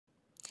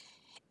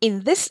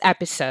In this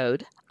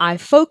episode, I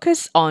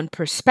focus on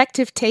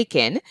perspective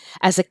taking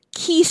as a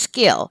key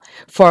skill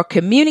for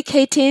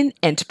communicating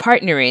and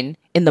partnering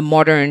in the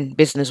modern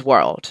business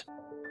world.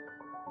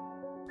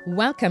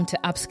 Welcome to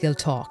Upskill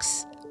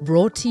Talks,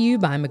 brought to you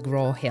by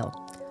McGraw Hill.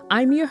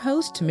 I'm your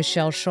host,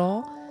 Michelle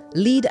Shaw,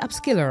 lead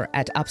upskiller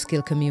at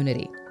Upskill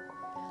Community.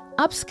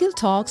 Upskill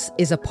Talks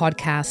is a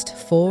podcast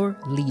for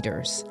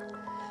leaders.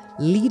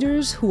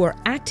 Leaders who are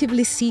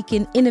actively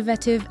seeking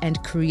innovative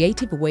and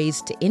creative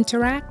ways to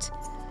interact,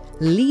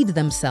 lead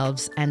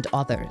themselves and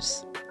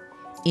others.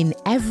 In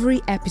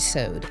every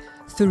episode,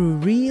 through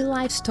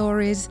real-life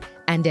stories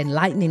and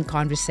enlightening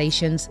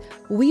conversations,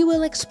 we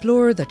will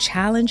explore the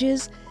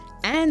challenges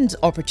and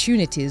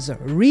opportunities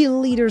real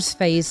leaders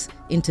face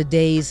in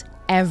today's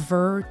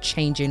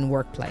ever-changing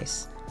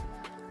workplace.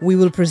 We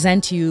will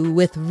present you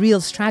with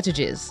real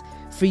strategies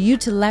for you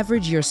to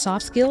leverage your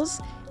soft skills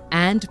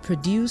and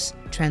produce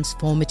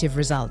transformative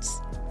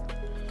results.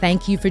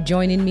 Thank you for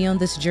joining me on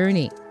this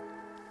journey.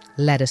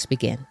 Let us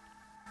begin.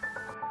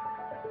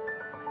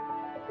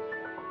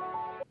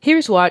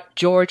 Here's what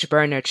George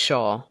Bernard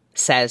Shaw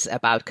says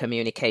about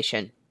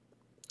communication.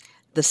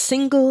 The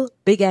single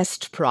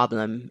biggest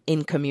problem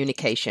in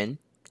communication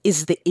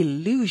is the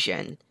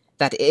illusion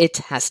that it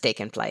has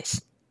taken place.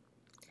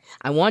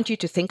 I want you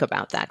to think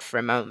about that for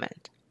a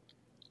moment.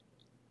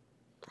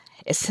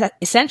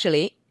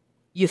 Essentially,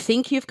 you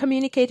think you've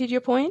communicated your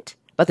point,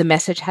 but the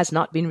message has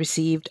not been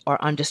received or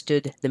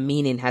understood. The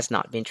meaning has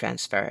not been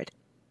transferred.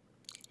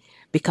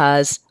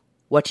 Because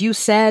what you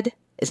said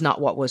is not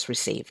what was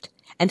received.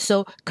 And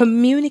so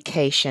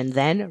communication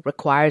then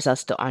requires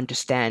us to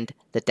understand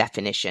the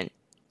definition.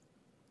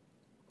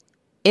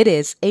 It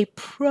is a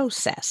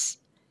process.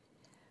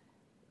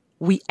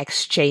 We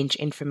exchange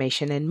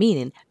information and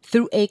meaning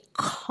through a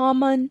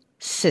common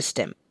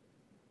system.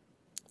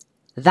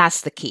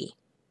 That's the key.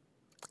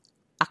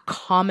 A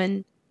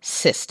common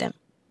system.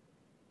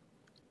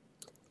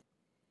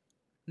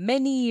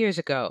 Many years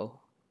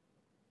ago,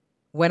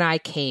 when I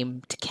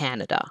came to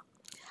Canada,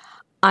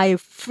 I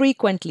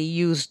frequently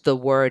used the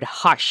word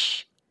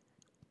hush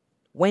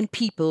when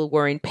people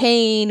were in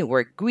pain,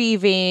 were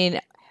grieving,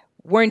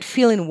 weren't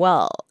feeling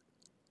well.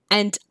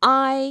 And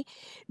I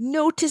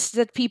noticed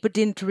that people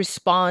didn't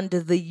respond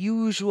the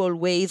usual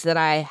ways that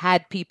I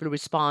had people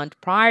respond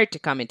prior to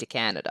coming to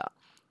Canada.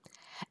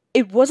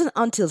 It wasn't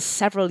until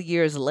several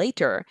years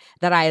later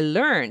that I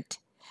learned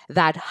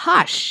that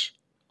hush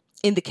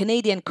in the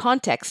Canadian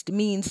context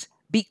means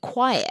be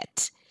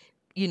quiet,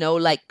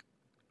 like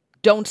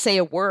don't say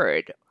a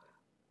word.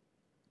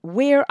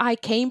 Where I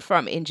came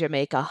from in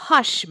Jamaica,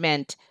 hush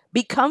meant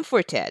be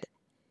comforted.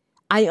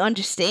 I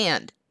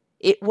understand.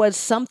 It was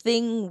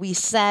something we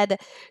said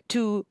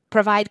to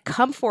provide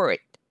comfort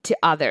to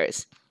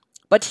others.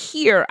 But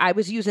here I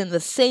was using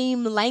the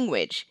same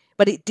language,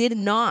 but it did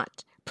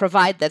not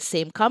provide that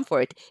same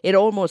comfort. It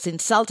almost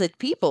insulted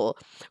people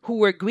who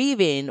were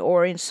grieving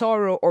or in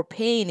sorrow or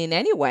pain in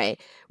any way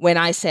when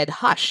I said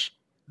hush,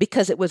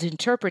 because it was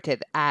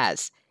interpreted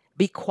as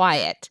be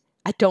quiet.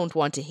 I don't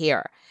want to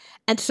hear.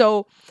 And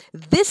so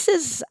this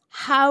is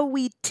how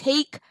we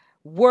take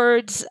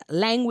words,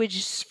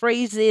 language,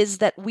 phrases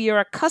that we are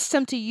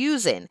accustomed to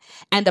using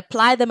and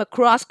apply them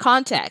across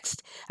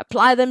context,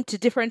 apply them to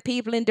different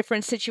people in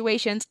different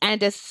situations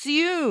and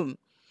assume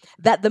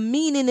that the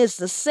meaning is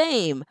the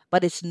same,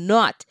 but it's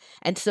not.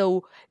 And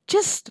so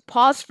just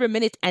pause for a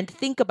minute and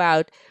think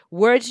about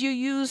words you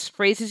use,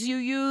 phrases you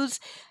use,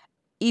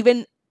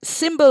 even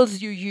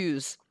symbols you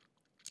use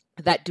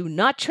that do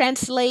not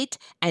translate.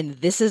 And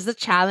this is the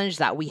challenge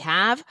that we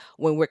have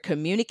when we're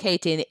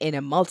communicating in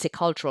a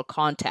multicultural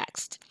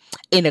context,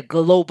 in a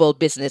global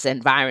business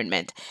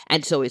environment.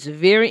 And so it's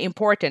very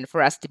important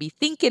for us to be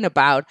thinking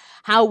about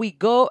how we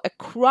go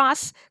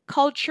across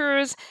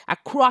cultures,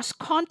 across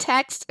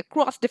contexts,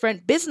 across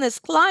different business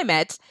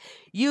climates,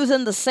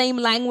 using the same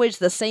language,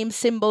 the same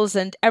symbols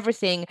and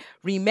everything,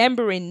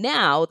 remembering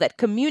now that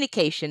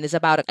communication is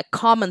about a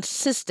common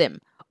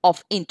system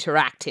of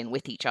interacting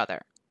with each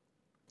other.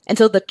 And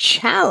so the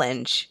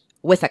challenge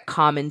with a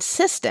common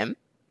system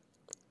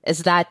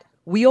is that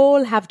we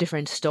all have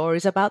different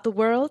stories about the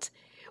world.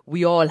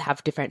 We all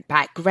have different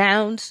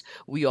backgrounds.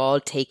 We all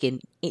take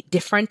in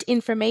different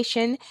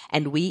information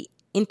and we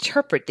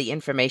interpret the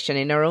information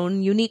in our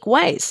own unique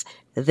ways.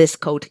 This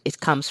quote, it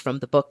comes from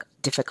the book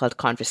Difficult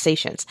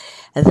Conversations.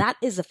 That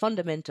is a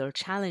fundamental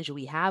challenge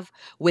we have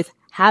with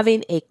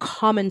having a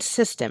common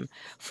system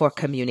for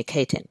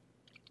communicating.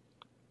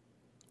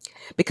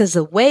 Because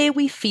the way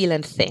we feel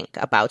and think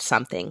about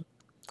something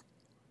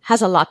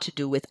has a lot to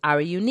do with our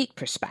unique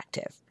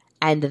perspective.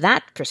 And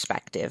that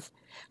perspective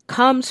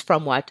comes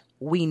from what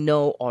we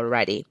know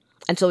already.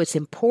 And so it's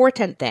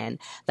important then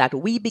that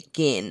we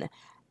begin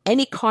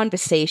any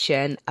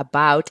conversation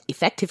about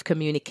effective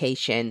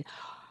communication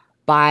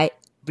by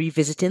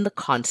revisiting the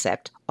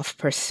concept of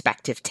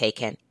perspective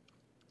taking.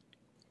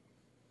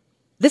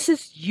 This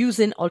is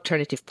using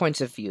alternative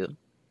points of view,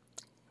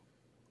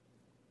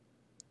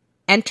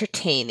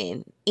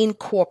 entertaining,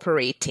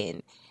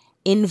 incorporating,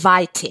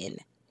 inviting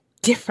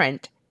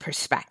different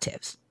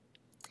perspectives.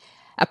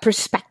 A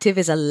perspective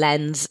is a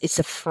lens, it's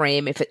a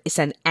frame, it's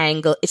an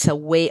angle, it's a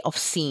way of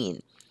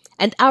seeing.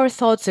 And our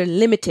thoughts are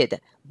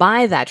limited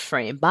by that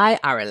frame, by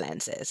our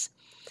lenses.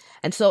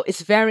 And so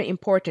it's very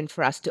important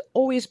for us to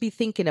always be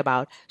thinking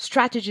about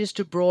strategies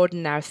to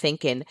broaden our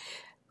thinking,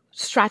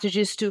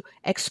 strategies to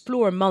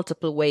explore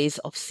multiple ways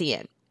of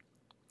seeing.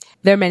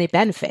 There are many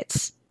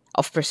benefits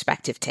of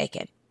perspective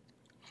taking.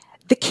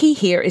 The key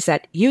here is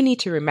that you need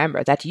to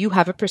remember that you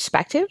have a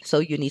perspective, so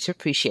you need to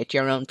appreciate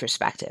your own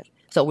perspective.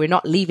 So we're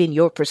not leaving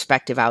your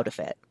perspective out of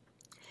it.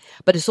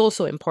 But it's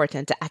also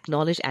important to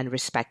acknowledge and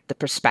respect the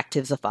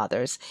perspectives of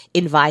others,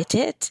 invite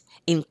it,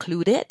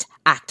 include it,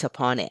 act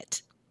upon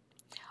it.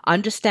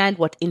 Understand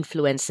what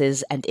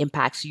influences and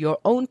impacts your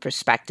own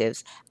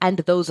perspectives and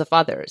those of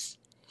others.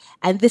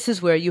 And this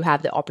is where you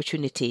have the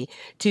opportunity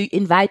to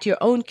invite your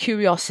own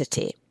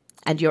curiosity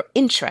and your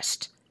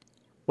interest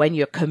when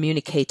you're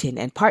communicating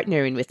and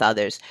partnering with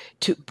others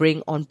to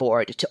bring on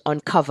board, to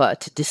uncover,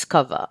 to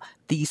discover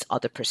these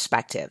other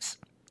perspectives.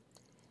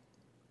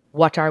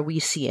 What are we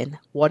seeing?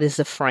 What is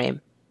the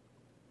frame?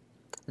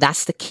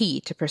 That's the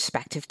key to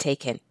perspective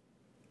taking.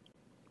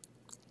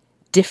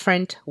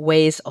 Different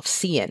ways of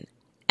seeing,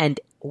 and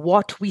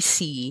what we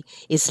see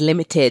is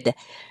limited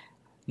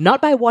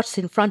not by what's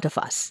in front of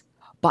us,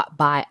 but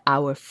by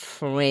our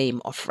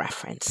frame of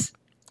reference.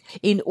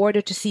 In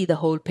order to see the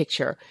whole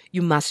picture,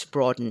 you must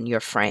broaden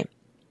your frame.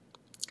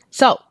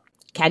 So,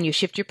 can you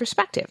shift your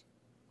perspective?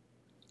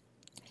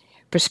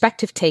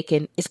 Perspective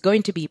taking is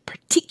going to be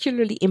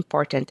particularly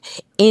important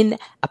in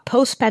a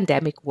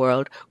post-pandemic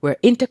world where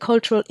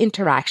intercultural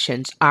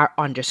interactions are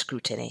under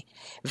scrutiny.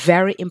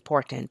 Very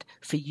important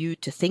for you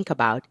to think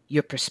about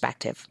your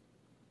perspective.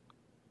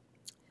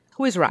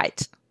 Who is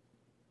right?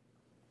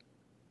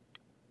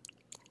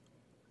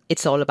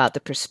 It's all about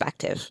the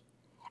perspective.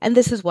 And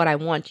this is what I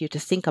want you to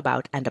think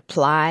about and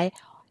apply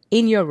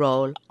in your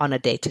role on a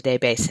day-to-day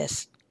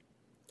basis.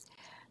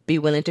 Be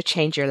willing to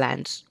change your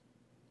lens.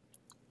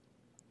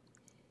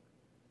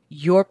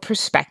 Your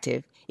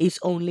perspective is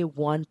only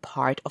one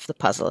part of the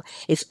puzzle.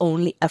 It's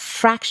only a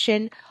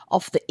fraction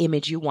of the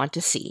image you want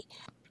to see.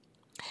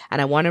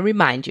 And I want to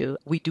remind you,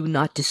 we do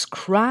not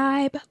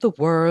describe the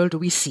world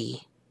we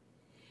see.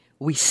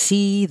 We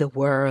see the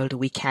world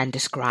we can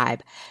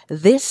describe.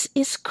 This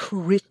is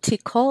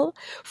critical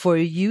for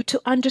you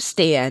to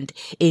understand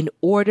in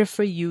order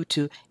for you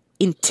to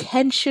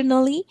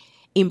intentionally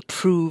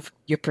improve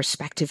your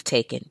perspective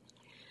taking.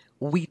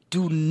 We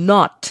do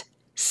not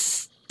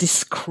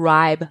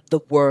describe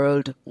the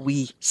world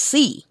we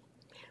see.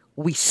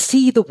 We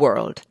see the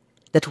world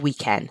that we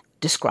can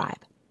describe.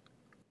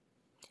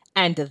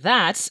 And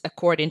that's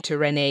according to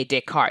René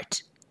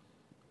Descartes.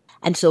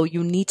 And so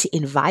you need to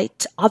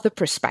invite other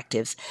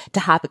perspectives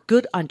to have a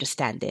good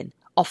understanding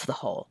of the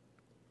whole.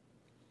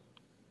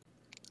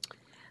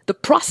 The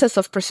process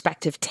of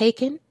perspective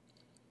taking,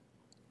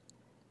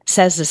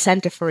 says the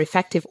Center for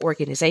Effective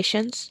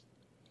Organizations,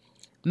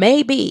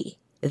 may be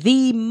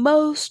the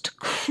most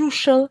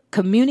crucial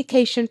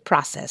communication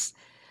process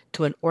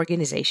to an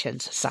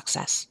organization's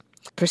success.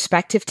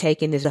 Perspective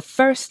taking is the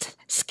first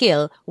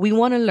skill we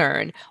want to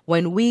learn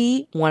when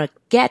we want to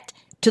get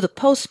to the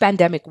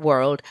post-pandemic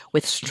world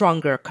with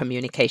stronger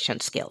communication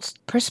skills.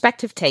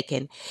 Perspective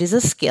taking is a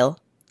skill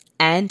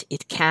and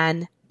it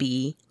can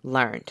be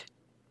learned.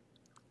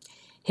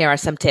 Here are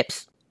some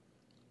tips.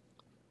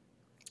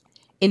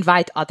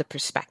 Invite other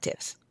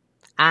perspectives.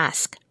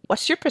 Ask,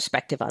 what's your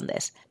perspective on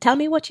this? Tell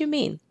me what you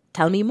mean.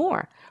 Tell me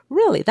more.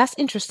 Really, that's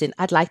interesting.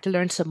 I'd like to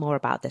learn some more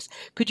about this.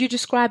 Could you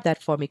describe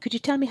that for me? Could you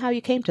tell me how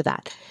you came to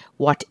that?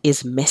 What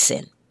is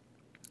missing?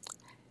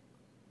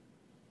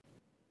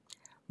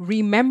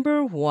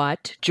 Remember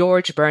what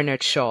George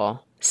Bernard Shaw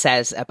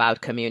says about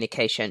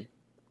communication.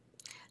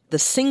 The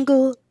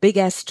single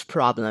biggest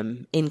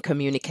problem in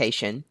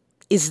communication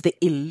is the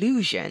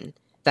illusion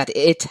that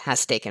it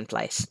has taken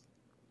place.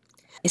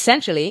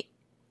 Essentially,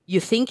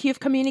 you think you've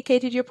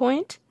communicated your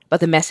point,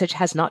 but the message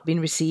has not been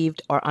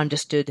received or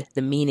understood,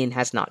 the meaning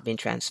has not been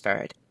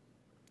transferred.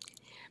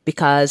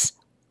 Because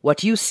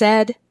what you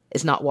said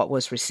is not what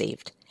was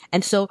received.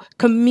 And so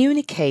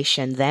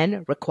communication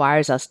then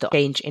requires us to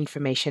change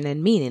information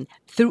and meaning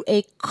through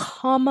a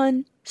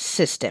common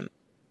system.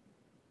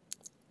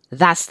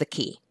 That's the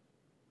key.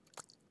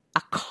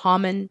 A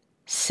common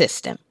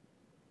system.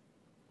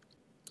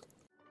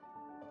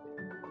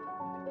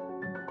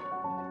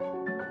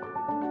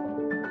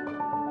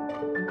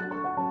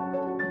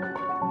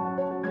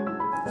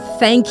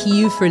 Thank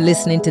you for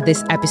listening to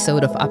this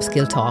episode of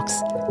Upskill Talks,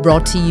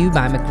 brought to you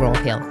by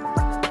McGraw-Hill.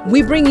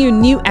 We bring you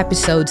new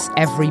episodes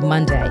every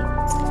Monday.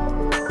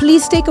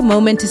 Please take a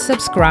moment to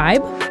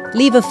subscribe,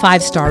 leave a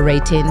 5-star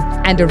rating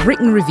and a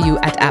written review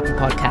at Apple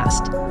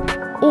Podcast.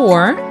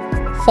 Or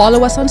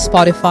follow us on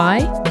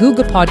Spotify,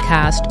 Google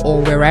Podcast,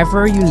 or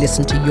wherever you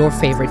listen to your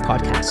favorite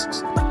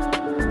podcasts.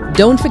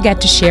 Don't forget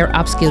to share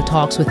Upskill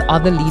Talks with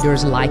other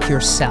leaders like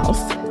yourself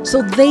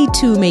so they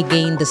too may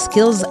gain the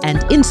skills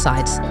and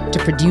insights to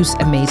produce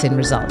amazing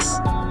results.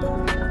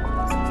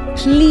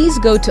 Please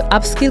go to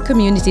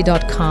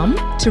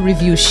upskillcommunity.com to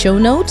review show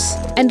notes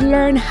and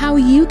learn how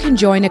you can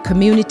join a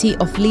community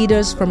of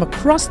leaders from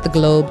across the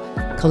globe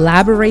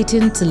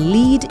collaborating to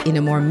lead in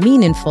a more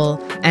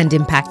meaningful and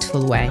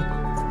impactful way.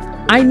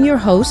 I'm your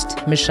host,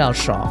 Michelle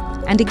Shaw.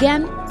 And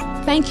again,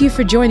 thank you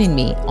for joining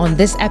me on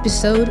this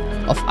episode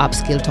of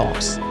Upskill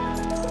Talks.